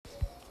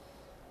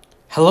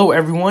Hello,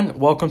 everyone.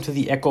 Welcome to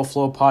the Echo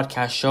Flow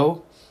podcast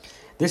show.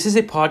 This is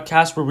a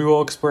podcast where we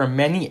will explore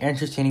many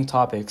entertaining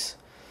topics.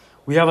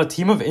 We have a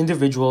team of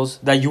individuals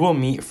that you will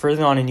meet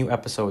further on in new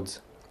episodes.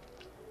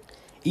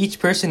 Each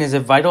person is a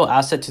vital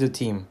asset to the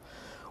team.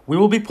 We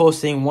will be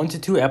posting 1 to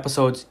 2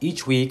 episodes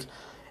each week,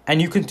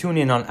 and you can tune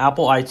in on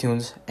Apple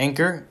iTunes,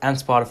 Anchor, and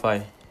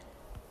Spotify.